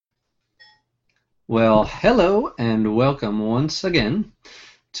Well, hello and welcome once again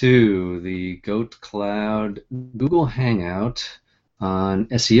to the Goat Cloud Google Hangout on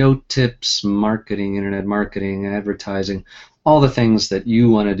SEO tips, marketing, internet marketing, advertising, all the things that you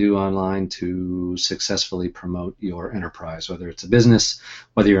want to do online to successfully promote your enterprise, whether it's a business,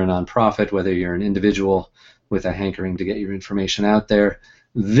 whether you're a nonprofit, whether you're an individual with a hankering to get your information out there.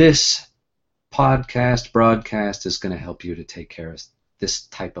 This broadcast is going to help you to take care of this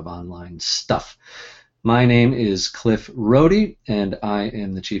type of online stuff. My name is Cliff Rohde, and I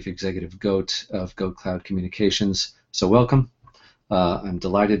am the Chief Executive Goat of Goat Cloud Communications. So welcome. I'm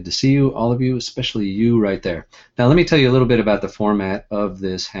delighted to see you, all of you, especially you right there. Now let me tell you a little bit about the format of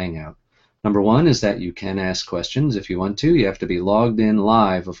this Hangout. Number one is that you can ask questions if you want to. You have to be logged in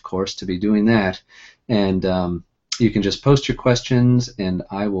live, of course, to be doing that. And you can just post your questions and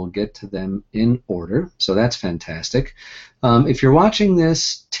I will get to them in order. So that's fantastic. If you're watching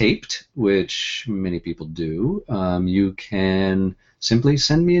this taped, which many people do, you can simply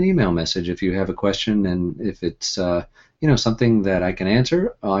send me an email message if you have a question, and if it's something that I can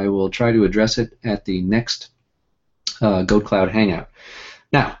answer, I will try to address it at the next Goat Cloud Hangout.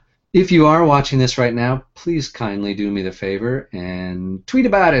 Now, if you are watching this right now, please kindly do me the favor and tweet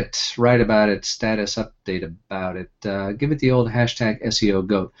about it, write about it, status update about it, give it the old hashtag SEO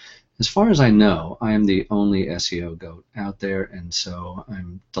Goat. As far as I know, I am the only SEO Goat out there, and so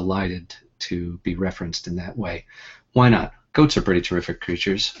I'm delighted to be referenced in that way. Why not? Goats are pretty terrific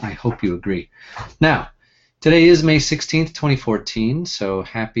creatures. I hope you agree. Now, today is May 16th, 2014, so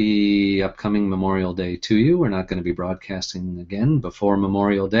happy upcoming Memorial Day to you. We're not going to be broadcasting again before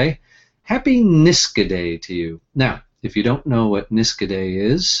Memorial Day. Happy Niska Day to you. Now, if you don't know what Niska Day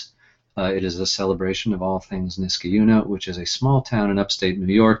is, it is a celebration of all things Niskayuna, which is a small town in upstate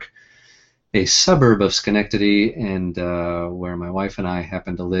New York, a suburb of Schenectady, and where my wife and I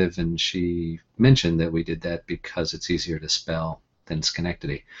happen to live, and she mentioned that we did that because it's easier to spell than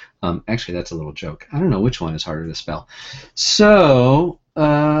Schenectady. Actually, that's a little joke. I don't know which one is harder to spell. So,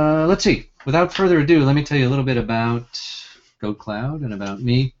 let's see. Without further ado, let me tell you a little bit about Goat Cloud and about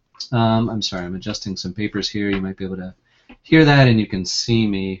me. I'm sorry, I'm adjusting some papers here. You might be able to hear that, and you can see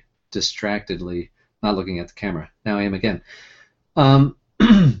me distractedly not looking at the camera. Now I am again.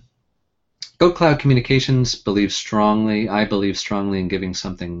 Goat Cloud Communications believes strongly, I believe strongly in giving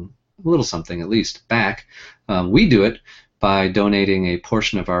something, a little something at least, back. We do it by donating a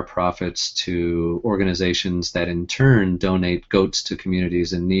portion of our profits to organizations that in turn donate goats to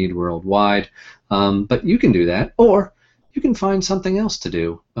communities in need worldwide. But you can do that, or you can find something else to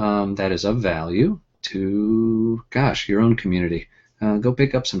do that is of value to, gosh, your own community. Go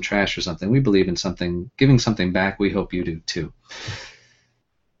pick up some trash or something. We believe in something, giving something back. We hope you do too.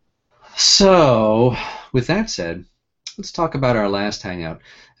 So, with that said, let's talk about our last Hangout.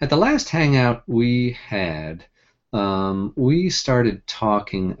 At the last Hangout we had, we started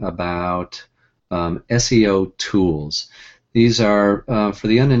talking about SEO tools. These are, for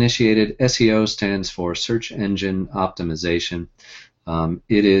the uninitiated, SEO stands for Search Engine Optimization.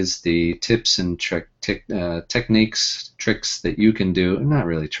 It is the tips and techniques, tricks that you can do, not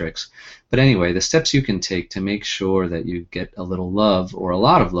really tricks, but anyway, the steps you can take to make sure that you get a little love or a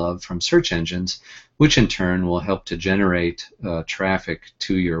lot of love from search engines, which in turn will help to generate traffic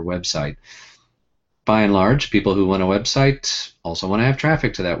to your website. By and large, people who want a website also want to have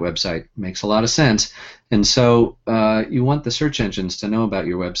traffic to that website. Makes a lot of sense. And so you want the search engines to know about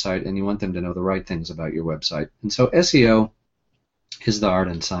your website, and you want them to know the right things about your website. And so SEO is the art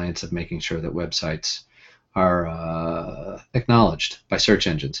and science of making sure that websites are acknowledged by search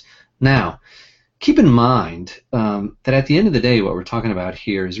engines. Now, keep in mind that at the end of the day, what we're talking about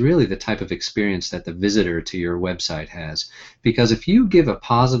here is really the type of experience that the visitor to your website has. Because if you give a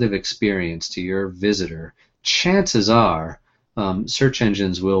positive experience to your visitor, chances are search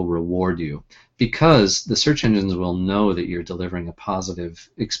engines will reward you, because the search engines will know that you're delivering a positive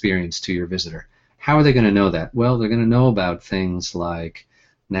experience to your visitor. How are they going to know that? Well, they're going to know about things like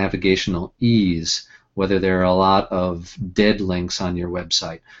navigational ease, whether there are a lot of dead links on your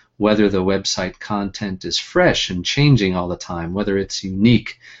website, whether the website content is fresh and changing all the time, whether it's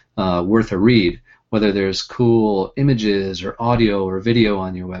unique, worth a read, whether there's cool images or audio or video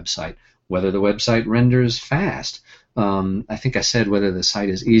on your website, whether the website renders fast. I think I said whether the site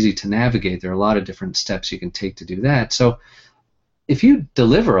is easy to navigate. There are a lot of different steps you can take to do that. So if you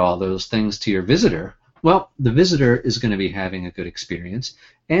deliver all those things to your visitor, well, the visitor is going to be having a good experience,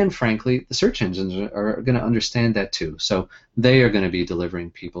 and frankly, the search engines are going to understand that too. So they are going to be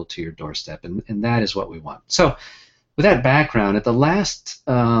delivering people to your doorstep, and that is what we want. So with that background, at the last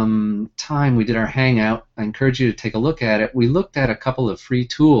time we did our Hangout, I encourage you to take a look at it. We looked at a couple of free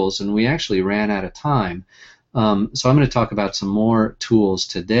tools, and we actually ran out of time. So I'm going to talk about some more tools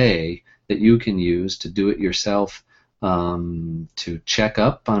today that you can use to do it yourself, to check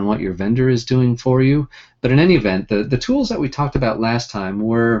up on what your vendor is doing for you. But in any event, the tools that we talked about last time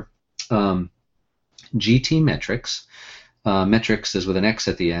were GTmetrix. Metrics is with an X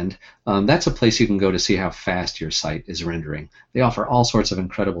at the end. That's a place you can go to see how fast your site is rendering. They offer all sorts of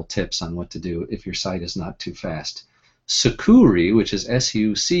incredible tips on what to do if your site is not too fast. Sucuri, which is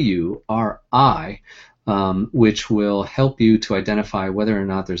S-U-C-U-R-I, which will help you to identify whether or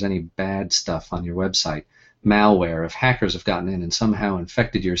not there's any bad stuff on your website. Malware, if hackers have gotten in and somehow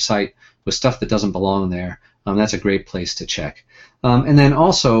infected your site with stuff that doesn't belong there, that's a great place to check. And then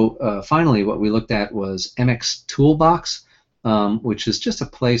also, finally, what we looked at was MX Toolbox, which is just a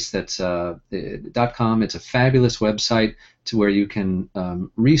place that's .com. It's a fabulous website to where you can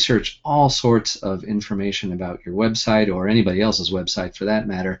research all sorts of information about your website or anybody else's website for that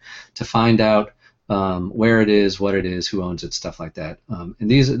matter to find out where it is, what it is, who owns it, stuff like that.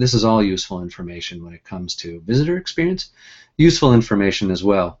 And this is all useful information when it comes to visitor experience, useful information as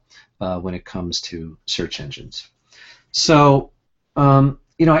well when it comes to search engines. So,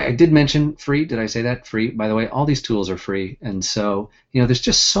 I did mention free. Did I say that? Free. By the way, all these tools are free. And so, there's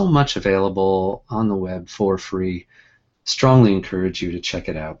just so much available on the web for free. Strongly encourage you to check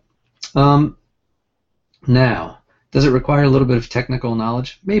it out. Now, does it require a little bit of technical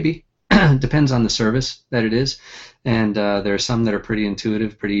knowledge? Maybe. Depends on the service that it is. And there are some that are pretty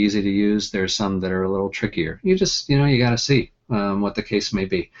intuitive, pretty easy to use. There are some that are a little trickier. You just, you got to see what the case may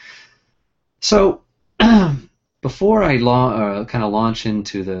be. So, before I kind of launch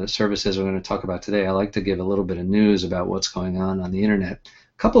into the services we're going to talk about today, I like to give a little bit of news about what's going on the internet.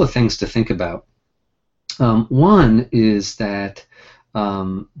 A couple of things to think about. One is that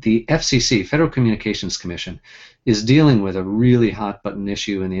the FCC, Federal Communications Commission, is dealing with a really hot-button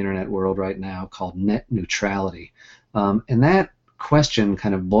issue in the internet world right now called net neutrality. And that question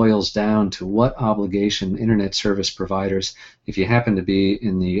kind of boils down to what obligation internet service providers, if you happen to be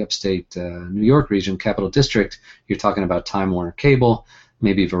in the upstate New York region, Capital District, you're talking about Time Warner Cable,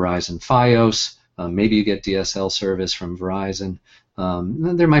 maybe Verizon Fios, maybe you get DSL service from Verizon.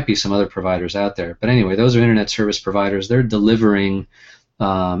 There might be some other providers out there. But anyway, those are internet service providers. They're delivering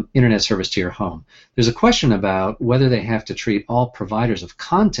internet service to your home. There's a question about whether they have to treat all providers of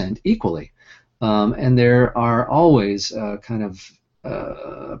content equally. And there are always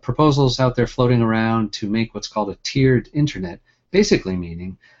proposals out there floating around to make what's called a tiered internet, basically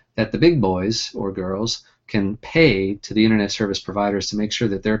meaning that the big boys or girls can pay to the internet service providers to make sure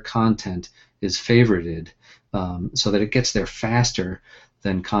that their content is favorited so that it gets there faster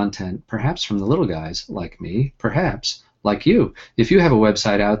than content perhaps from the little guys like me, perhaps like you. If you have a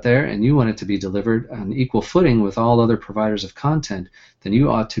website out there and you want it to be delivered on equal footing with all other providers of content, then you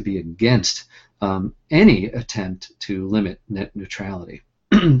ought to be against any attempt to limit net neutrality.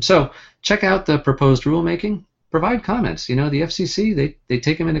 So check out the proposed rulemaking. Provide comments. The FCC, they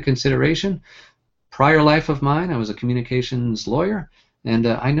take them into consideration. Prior life of mine, I was a communications lawyer, and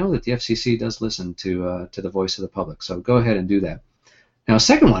I know that the FCC does listen to the voice of the public. So go ahead and do that. Now, a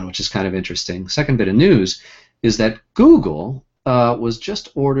second one, which is kind of interesting, second bit of news, is that Google was just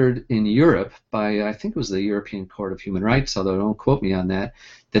ordered in Europe by, I think it was the European Court of Human Rights, although don't quote me on that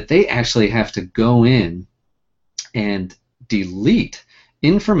they actually have to go in and delete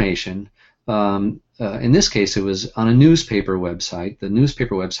information. In this case, it was on a newspaper website. The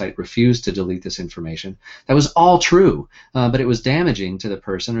newspaper website refused to delete this information. That was all true, but it was damaging to the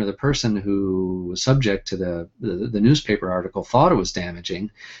person, or the person who was subject to the newspaper article thought it was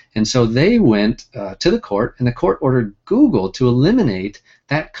damaging, and so they went to the court, and the court ordered Google to eliminate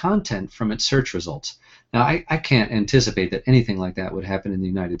that content from its search results. Now, I can't anticipate that anything like that would happen in the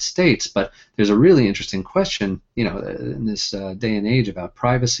United States, but there's a really interesting question, in this day and age about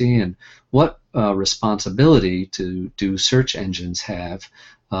privacy and what responsibility do search engines have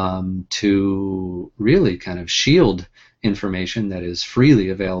to really kind of shield information that is freely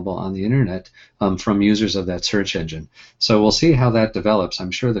available on the internet from users of that search engine. So we'll see how that develops.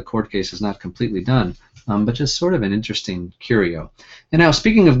 I'm sure the court case is not completely done, but just sort of an interesting curio. And now,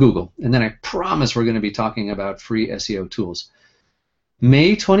 speaking of Google, and then I promise we're going to be talking about free SEO tools.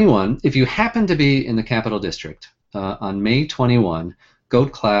 May 21, if you happen to be in the Capital District, on May 21,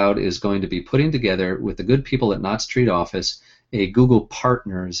 Goat Cloud is going to be putting together with the good people at Knott Street office a Google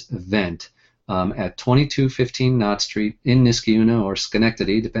Partners event at 2215 Knott Street in Niskayuna or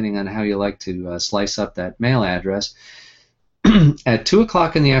Schenectady, depending on how you like to slice up that mail address. at 2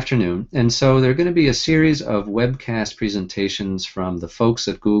 o'clock in the afternoon. And so there are going to be a series of webcast presentations from the folks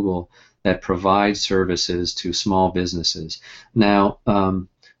at Google that provide services to small businesses. Now,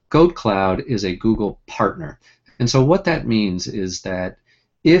 Goat Cloud is a Google partner. And so what that means is that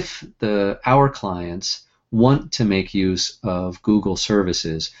if our clients want to make use of Google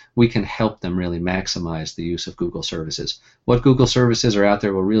services, we can help them really maximize the use of Google services. What Google services are out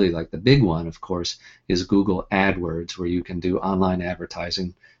there? Well, really, like the big one, of course, is Google AdWords, where you can do online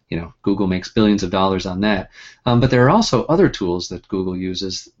advertising. Google makes billions of dollars on that. But there are also other tools that Google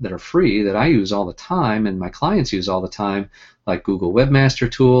uses that are free that I use all the time and my clients use all the time, like Google Webmaster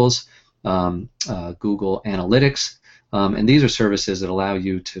Tools, Google Analytics. And these are services that allow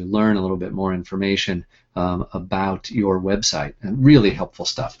you to learn a little bit more information about your website, and really helpful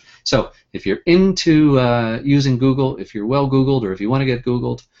stuff. So if you're into using Google, if you're well Googled, or if you want to get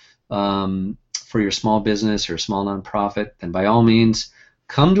Googled for your small business or small nonprofit, then by all means,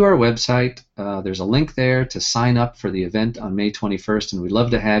 come to our website. There's a link there to sign up for the event on May 21st, and we'd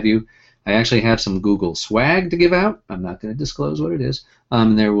love to have you. I actually have some Google swag to give out. I'm not going to disclose what it is.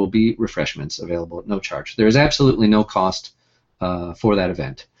 There will be refreshments available at no charge. There is absolutely no cost for that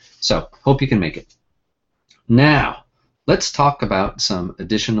event. So hope you can make it. Now, let's talk about some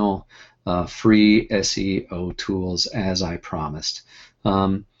additional free SEO tools, as I promised.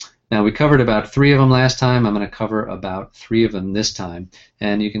 Now, we covered about 3 of them last time. I'm going to cover about 3 of them this time.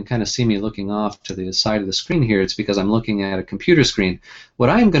 And you can kind of see me looking off to the side of the screen here. It's because I'm looking at a computer screen. What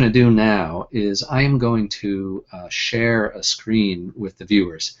I'm going to do now is I am going to share a screen with the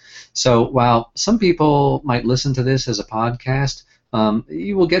viewers. So while some people might listen to this as a podcast,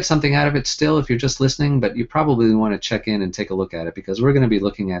 you will get something out of it still if you're just listening, but you probably want to check in and take a look at it, because we're going to be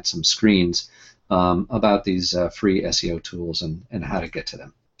looking at some screens about these free SEO tools and how to get to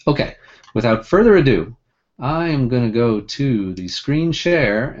them. Okay, without further ado, I am going to go to the screen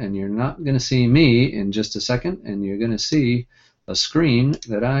share, and you're not going to see me in just a second, and you're going to see a screen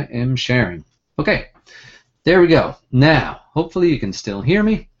that I am sharing. Okay, there we go. Now, hopefully you can still hear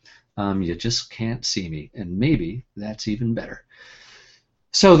me. You just can't see me, and maybe that's even better.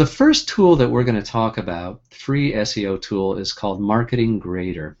 So the first tool that we're going to talk about, free SEO tool, is called Marketing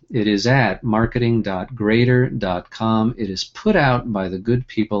Grader. It is at marketing.grader.com. It is put out by the good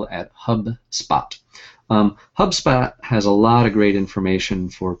people at HubSpot. HubSpot has a lot of great information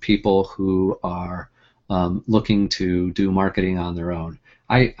for people who are looking to do marketing on their own.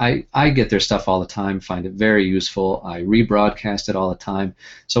 I get their stuff all the time, find it very useful. I rebroadcast it all the time.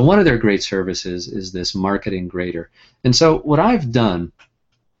 So one of their great services is this Marketing Grader. And so what I've done,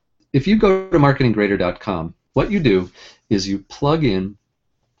 if you go to marketinggrader.com, what you do is you plug in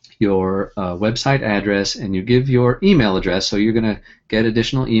your website address and you give your email address, so you're going to get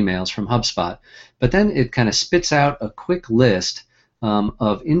additional emails from HubSpot. But then it kind of spits out a quick list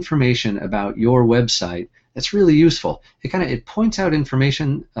of information about your website that's really useful. It points out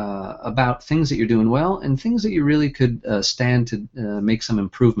information about things that you're doing well and things that you really could stand to make some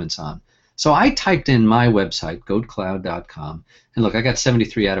improvements on. So I typed in my website, goatcloud.com, and look, I got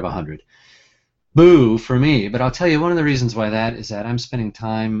 73 out of 100. Boo for me, but I'll tell you one of the reasons why that is that I'm spending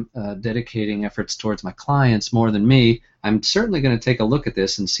time dedicating efforts towards my clients more than me. I'm certainly going to take a look at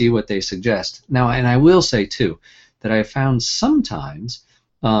this and see what they suggest. Now, and I will say, too, that I have found sometimes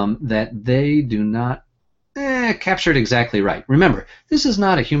that they do not capture it exactly right. Remember, this is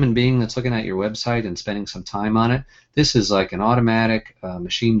not a human being that's looking at your website and spending some time on it. This is like an automatic,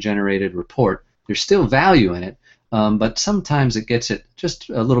 machine-generated report. There's still value in it, but sometimes it gets it just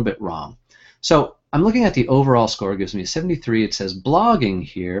a little bit wrong. So I'm looking at the overall score. It gives me a 73. It says blogging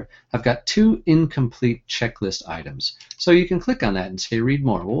here. I've got 2 incomplete checklist items. So you can click on that and say read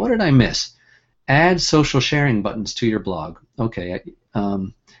more. Well, what did I miss? Add social sharing buttons to your blog. Okay.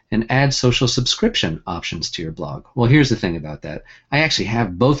 And add social subscription options to your blog. Well, here's the thing about that. I actually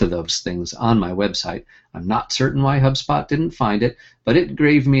have both of those things on my website. I'm not certain why HubSpot didn't find it, but it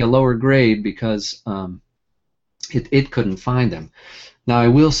gave me a lower grade because it couldn't find them. Now, I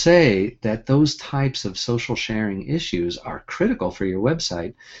will say that those types of social sharing issues are critical for your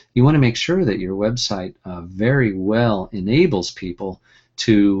website. You want to make sure that your website very well enables people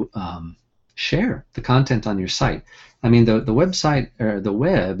to share the content on your site. I mean, the website, or the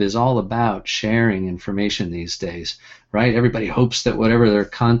web, is all about sharing information these days, right? Everybody hopes that whatever their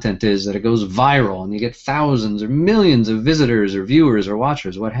content is, that it goes viral and you get thousands or millions of visitors or viewers or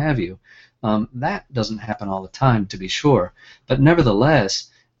watchers, what have you. That doesn't happen all the time, to be sure, but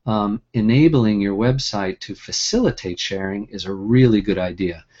nevertheless, enabling your website to facilitate sharing is a really good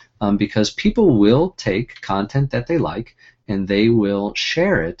idea, because people will take content that they like and they will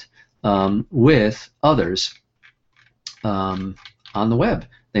share it with others on the web.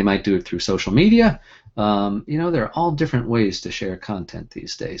 They might do it through social media. There are all different ways to share content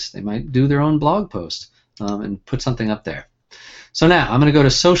these days. They might do their own blog post and put something up there. So now I'm going to go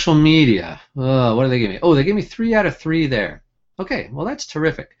to social media. What do they give me? Oh, they gave me 3 out of 3 there. Okay, well that's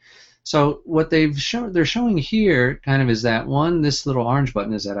terrific. So what they're showing here kind of is that one, this little orange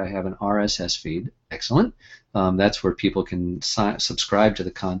button is that I have an RSS feed. Excellent. That's where people can subscribe to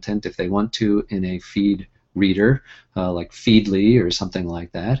the content if they want to in a feed reader like Feedly or something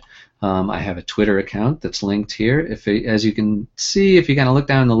like that. I have a Twitter account that's linked here. As you can see, if you kind of look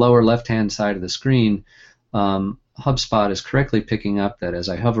down the lower left-hand side of the screen, HubSpot is correctly picking up that as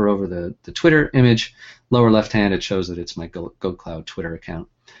I hover over the Twitter image, lower left-hand, it shows that it's my GoCloud Twitter account.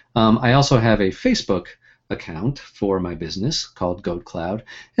 I also have a Facebook account for my business called GoCloud,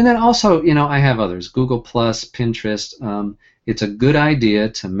 and then also, I have others, Google+, Pinterest. It's a good idea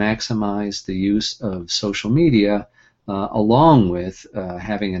to maximize the use of social media along with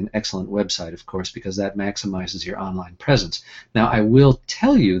having an excellent website, of course, because that maximizes your online presence. Now, I will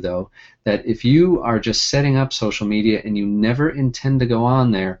tell you, though, that if you are just setting up social media and you never intend to go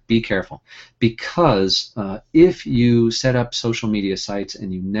on there, be careful. Because if you set up social media sites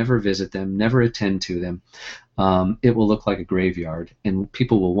and you never visit them, never attend to them, it will look like a graveyard, and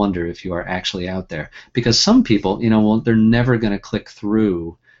people will wonder if you are actually out there. Because some people, they're never going to click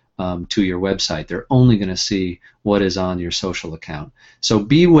through to your website. They're only going to see what is on your social account. So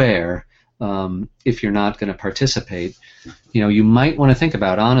beware if you're not going to participate. You might want to think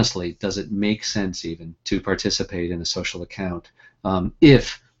about, honestly, does it make sense even to participate in a social account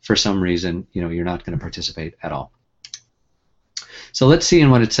if for some reason you're not going to participate at all. So let's see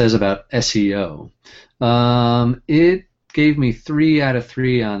what it says about SEO. It gave me 3 out of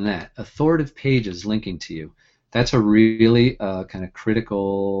 3 on that. Authoritative pages linking to you. That's a really kind of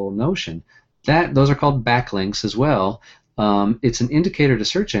critical notion. Those are called backlinks as well. It's an indicator to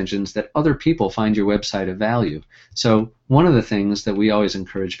search engines that other people find your website of value. So one of the things that we always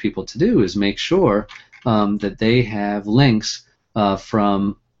encourage people to do is make sure that they have links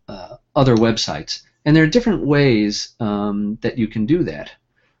from other websites. And there are different ways that you can do that.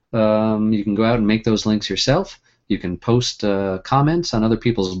 You can go out and make those links yourself. You can post comments on other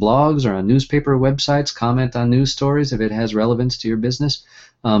people's blogs or on newspaper websites, comment on news stories if it has relevance to your business,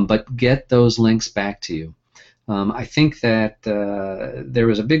 but get those links back to you. I think that there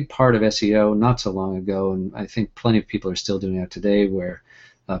was a big part of SEO not so long ago, and I think plenty of people are still doing that today, where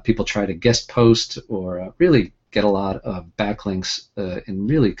people try to guest post or really get a lot of backlinks in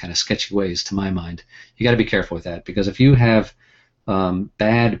really kind of sketchy ways, to my mind. You got to be careful with that, because if you have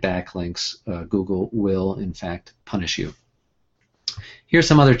bad backlinks, Google will in fact punish you. Here's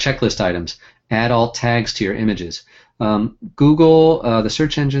some other checklist items. Add alt tags to your images. Google, the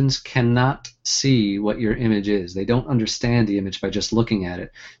search engines cannot see what your image is. They don't understand the image by just looking at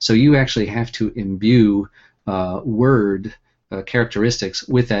it. So you actually have to imbue word characteristics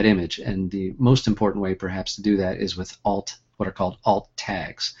with that image, and the most important way perhaps to do that is with what are called alt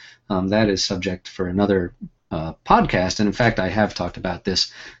tags. That is subject for another podcast, and in fact I have talked about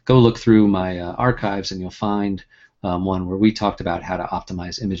this. Go look through my archives and you'll find one where we talked about how to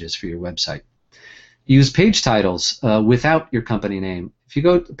optimize images for your website. Use page titles without your company name. If you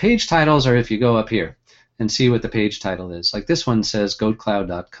go page titles, or if you go up here and see what the page title is, like this one says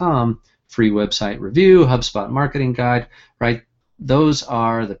GoCloud.com, free website review, HubSpot marketing guide, right? Those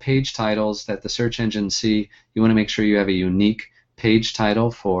are the page titles that the search engines see. You want to make sure you have a unique page title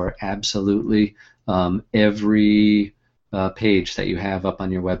for absolutely every page that you have up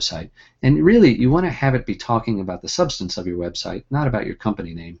on your website. And really, you want to have it be talking about the substance of your website, not about your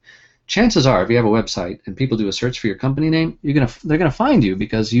company name. Chances are, if you have a website and people do a search for your company name, they're gonna find you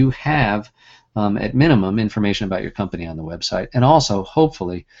because you have, at minimum, information about your company on the website, and also,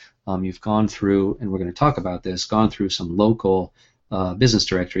 hopefully, you've gone through, and we're going to talk about this, gone through some local business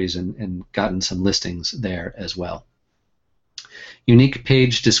directories and gotten some listings there as well. Unique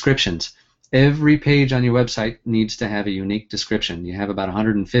page descriptions. Every page on your website needs to have a unique description. You have about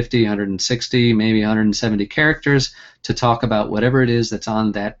 150, 160, maybe 170 characters to talk about whatever it is that's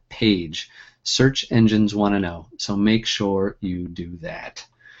on that page. Search engines want to know, so make sure you do that.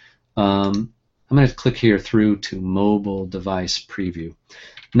 I'm going to click here through to mobile device preview.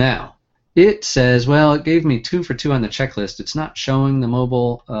 Now, it says, well, it gave me 2 for 2 on the checklist. It's not showing the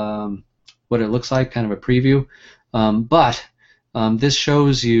mobile, what it looks like, kind of a preview, but this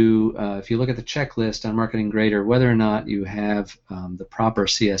shows you, if you look at the checklist on Marketing Grader, whether or not you have the proper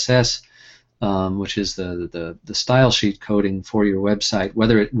CSS, which is the style sheet coding for your website,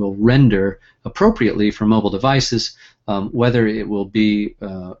 whether it will render appropriately for mobile devices, whether it will be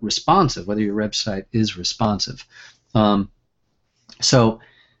responsive, whether your website is responsive. Um, so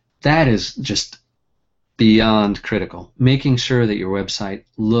that is just beyond critical. Making sure that your website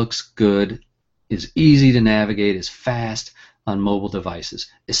looks good, is easy to navigate, is fast on mobile devices,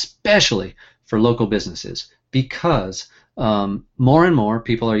 especially for local businesses, because more and more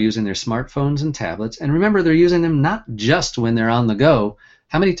people are using their smartphones and tablets. And remember, they're using them not just when they're on the go.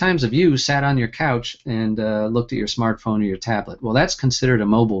 How many times have you sat on your couch and looked at your smartphone or your tablet? Well, that's considered a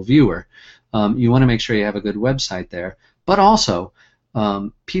mobile viewer. You want to make sure you have a good website there. But also,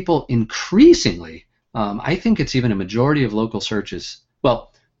 people increasingly, I think it's even a majority of local searches.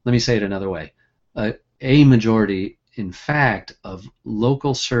 Well, let me say it another way. A majority, in fact, of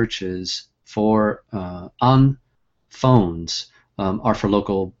local searches for on phones are for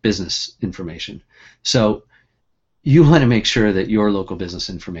local business information. So you want to make sure that your local business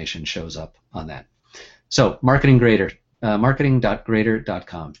information shows up on that. So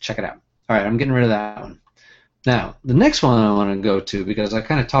marketing.grader.com. Check it out. All right, I'm getting rid of that one. Now, the next one I want to go to, because I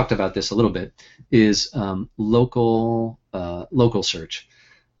kind of talked about this a little bit, is local search,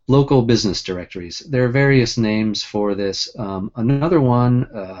 local business directories. There are various names for this. Another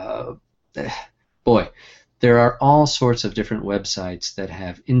one, boy, there are all sorts of different websites that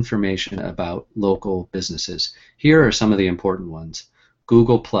have information about local businesses. Here are some of the important ones.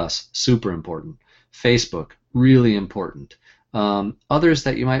 Google+, super important. Facebook, really important. Others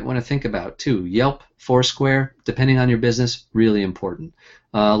that you might want to think about too. Yelp, Foursquare, depending on your business, really important.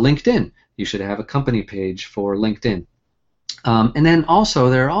 LinkedIn, you should have a company page for LinkedIn. And then also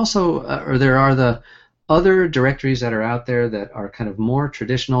there are the other directories that are out there that are kind of more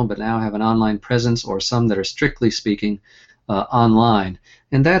traditional but now have an online presence, or some that are strictly speaking online.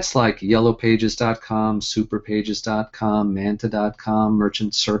 And that's like yellowpages.com, superpages.com, manta.com,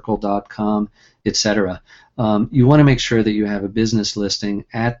 merchantcircle.com, etc. You want to make sure that you have a business listing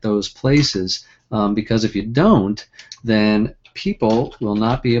at those places, because if you don't, then people will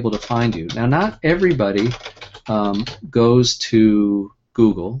not be able to find you. Now, not everybody goes to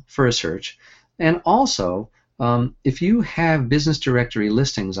Google for a search, and also if you have business directory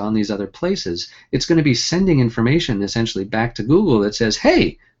listings on these other places, it's going to be sending information essentially back to Google that says,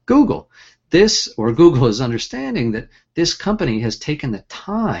 hey, Google, Google is understanding that this company has taken the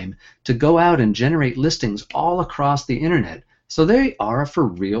time to go out and generate listings all across the internet. So they are a for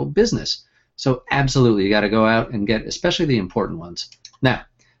real business. So absolutely, you got to go out and get especially the important ones. Now,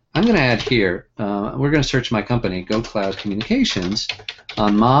 I'm going to add here, we're going to search my company, Go Cloud Communications,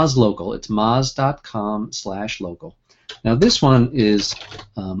 on Moz Local. It's moz.com/local. Now this one is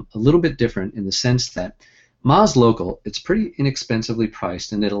a little bit different in the sense that Moz Local, it's pretty inexpensively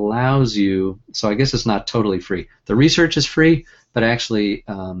priced, and it allows you, so I guess it's not totally free. The research is free, but actually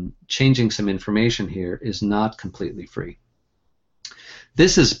changing some information here is not completely free.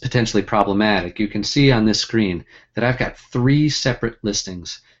 This is potentially problematic. You can see on this screen that I've got 3 separate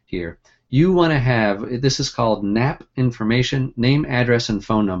listings here. You want to have, this is called NAP information, name, address, and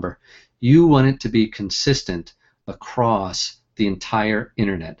phone number. You want it to be consistent across the entire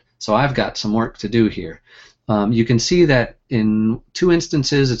internet. So I've got some work to do here. You can see that in 2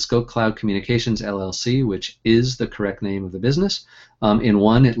 instances it's Go Cloud Communications LLC, which is the correct name of the business. In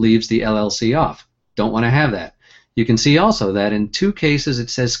one, it leaves the LLC off. Don't want to have that. You can see also that in 2 cases it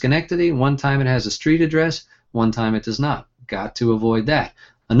says Schenectady. One time it has a street address, one time it does not. Got to avoid that.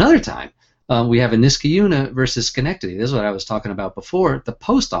 Another time we have a Niskayuna versus Schenectady. This is what I was talking about before. The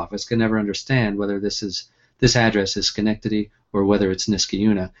post office can never understand whether this address is Schenectady or whether it's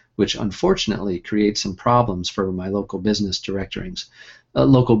Niskayuna, which unfortunately creates some problems for my local business directory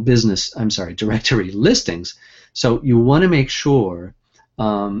listings. So you want to make sure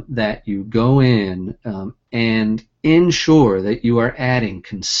that you go in and ensure that you are adding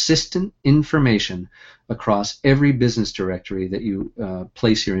consistent information across every business directory that you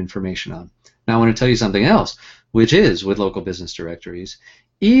place your information on. Now I want to tell you something else, which is with local business directories,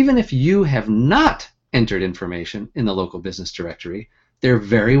 even if you have not entered information in the local business directory, there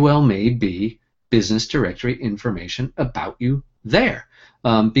very well may be business directory information about you there,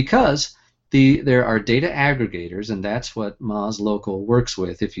 because there are data aggregators, and that's what Moz Local works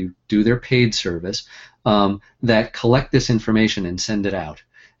with if you do their paid service, that collect this information and send it out.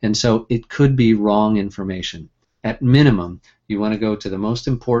 And so it could be wrong information. At minimum, you want to go to the most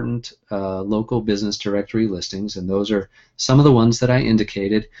important local business directory listings, and those are some of the ones that I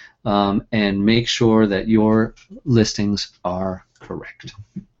indicated, and make sure that your listings are correct.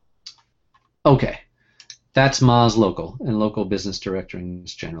 Okay. That's Moz Local and local business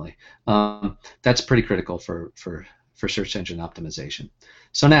directories generally. That's pretty critical for for search engine optimization.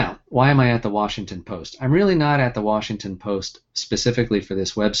 So now, why am I at the Washington Post? I'm really not at the Washington Post specifically for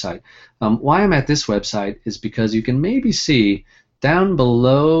this website. Why I'm at this website is because you can maybe see down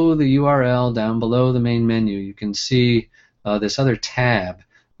below the URL, down below the main menu, you can see this other tab,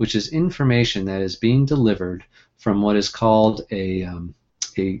 which is information that is being delivered from what is called a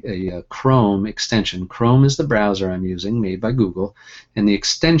Chrome extension. Chrome is the browser I'm using, made by Google, and the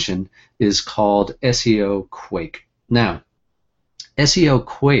extension is called SEO Quake. Now, SEO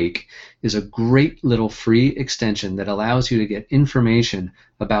Quake is a great little free extension that allows you to get information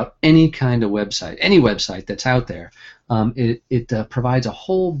about any kind of website, any website that's out there. It provides a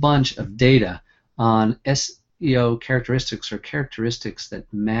whole bunch of data on SEO characteristics or characteristics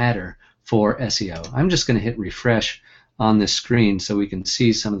that matter for SEO. I'm just going to hit refresh on this screen so we can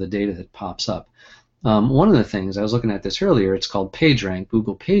see some of the data that pops up. One of the things, I was looking at this earlier, it's called PageRank,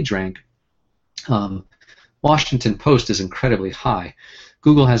 Google PageRank. Washington Post is incredibly high.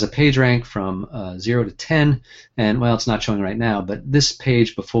 Google has a PageRank from 0 to 10, and well, it's not showing right now, but this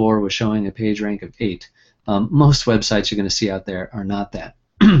page before was showing a PageRank of 8. Most websites you're going to see out there are not that.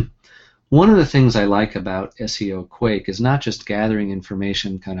 One of the things I like about SEO Quake is not just gathering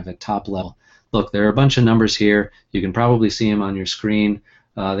information kind of at top level. Look, there are a bunch of numbers here. You can probably see them on your screen.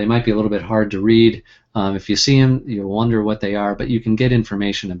 They might be a little bit hard to read. If you see them, you'll wonder what they are, but you can get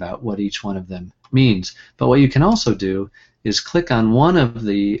information about what each one of them means. But what you can also do is click on one of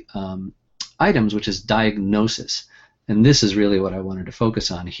the items, which is diagnosis. And this is really what I wanted to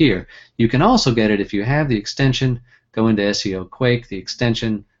focus on here. You can also get it if you have the extension. Go into SEO Quake, the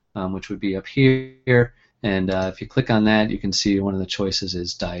extension, which would be up here. And if you click on that, you can see one of the choices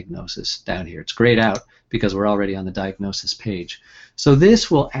is diagnosis down here. It's grayed out because we're already on the diagnosis page. So this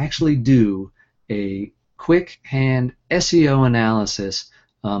will actually do a quick hand SEO analysis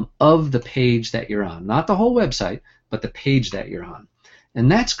of the page that you're on. Not the whole website, but the page that you're on.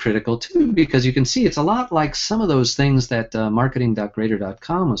 And that's critical too, because you can see it's a lot like some of those things that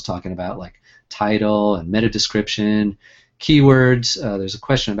marketing.grader.com was talking about, like title and meta description, keywords. There's a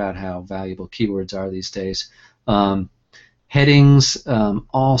question about how valuable keywords are these days. Headings,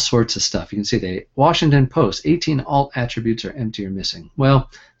 all sorts of stuff. You can see the Washington Post, 18 alt attributes are empty or missing. Well,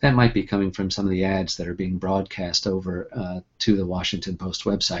 that might be coming from some of the ads that are being broadcast over to the Washington Post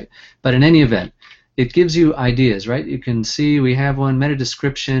website. But in any event, it gives you ideas, right? You can see we have one, meta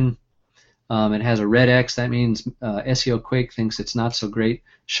description. It has a red X. That means SEO Quake thinks it's not so great.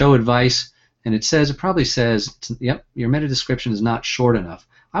 Show advice. And it probably says, yep, your meta description is not short enough.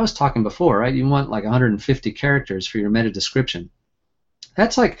 I was talking before, right? You want like 150 characters for your meta description.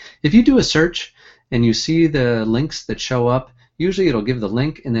 That's like, if you do a search and you see the links that show up, usually it'll give the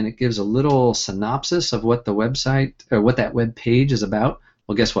link and then it gives a little synopsis of what the website or what that web page is about.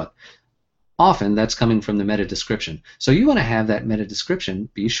 Well, guess what? Often that's coming from the meta description. So you want to have that meta description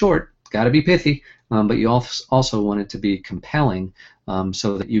be short, got to be pithy, but you also want it to be compelling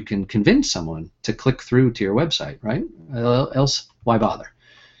so that you can convince someone to click through to your website, right? Else, why bother?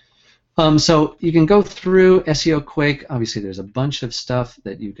 So you can go through SEO Quake. Obviously, there's a bunch of stuff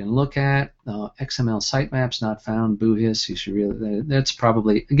that you can look at. XML sitemaps not found. Boohiss. You should really. That's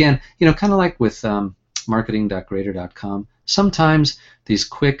probably, again, kind of like with marketing.grader.com. Sometimes these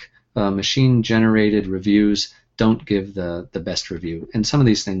quick machine-generated reviews don't give the best review, and some of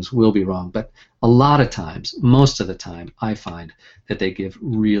these things will be wrong, but a lot of times, most of the time, I find that they give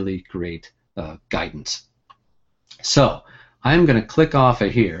really great guidance. So I'm going to click off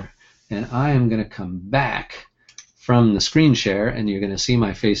of here, and I am going to come back from the screen share, and you're going to see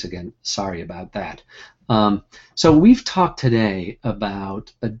my face again. Sorry about that. So we've talked today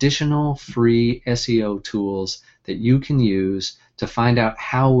about additional free SEO tools that you can use to find out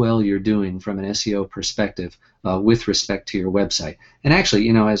how well you're doing from an SEO perspective with respect to your website. And actually,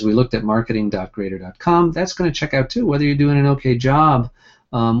 as we looked at marketing.grader.com, that's going to check out too whether you're doing an okay job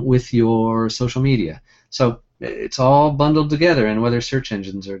with your social media. So it's all bundled together, and whether search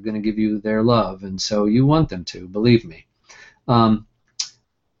engines are going to give you their love, and so you want them to, believe me. A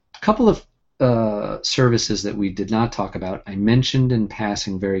couple of services that we did not talk about, I mentioned in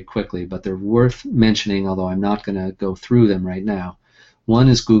passing very quickly, but they're worth mentioning, although I'm not going to go through them right now. One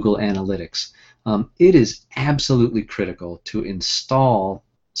is Google Analytics. It is absolutely critical to install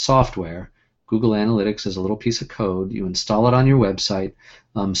software. Google Analytics is a little piece of code. You install it on your website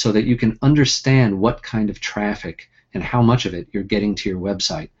so that you can understand what kind of traffic and how much of it you're getting to your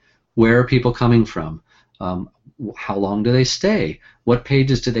website. Where are people coming from? How long do they stay? What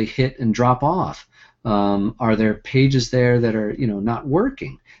pages do they hit and drop off? Are there pages there that are not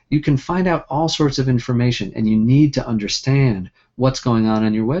working? You can find out all sorts of information, and you need to understand what's going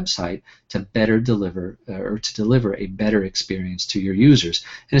on your website to better deliver or to deliver a better experience to your users.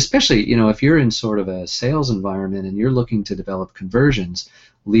 And especially, if you're in sort of a sales environment and you're looking to develop conversions,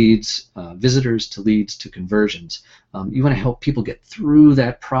 leads, visitors to leads to conversions, you want to help people get through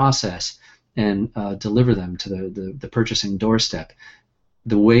that process and deliver them to the purchasing doorstep.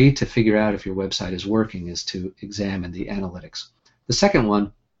 The way to figure out if your website is working is to examine the analytics. The second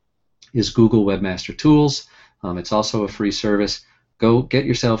one is Google Webmaster Tools. It's also a free service. Go get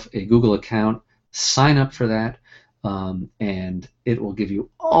yourself a Google account, sign up for that, and it will give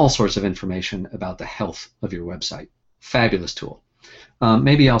you all sorts of information about the health of your website. Fabulous tool.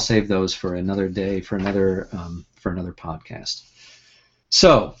 Maybe I'll save those for another day, for another podcast.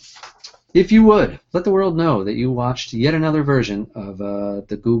 So, if you would, let the world know that you watched yet another version of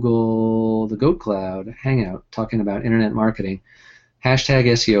the Goat Cloud Hangout talking about internet marketing. Hashtag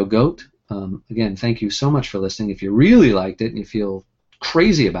SEO Goat. Again, thank you so much for listening. If you really liked it and you feel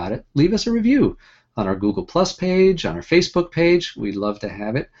crazy about it, leave us a review on our Google Plus page, on our Facebook page. We'd love to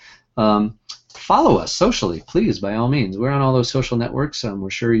have it. Follow us socially, please, by all means. We're on all those social networks. We're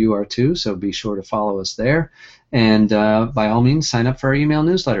sure you are too, so be sure to follow us there. And by all means, sign up for our email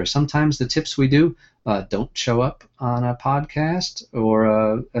newsletter. Sometimes the tips we do don't show up on a podcast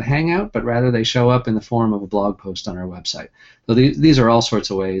or a hangout, but rather they show up in the form of a blog post on our website. So these are all sorts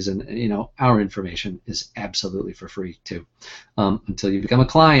of ways, and our information is absolutely for free too, until you become a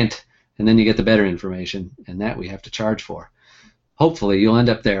client, and then you get the better information, and that we have to charge for. Hopefully, you'll end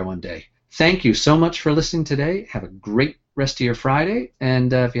up there one day. Thank you so much for listening today. Have a great rest of your Friday.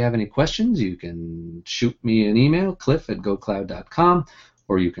 And if you have any questions, you can shoot me an email, cliff@gocloud.com,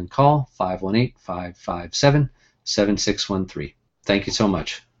 or you can call 518-557-7613. Thank you so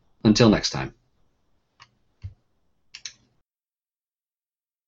much. Until next time.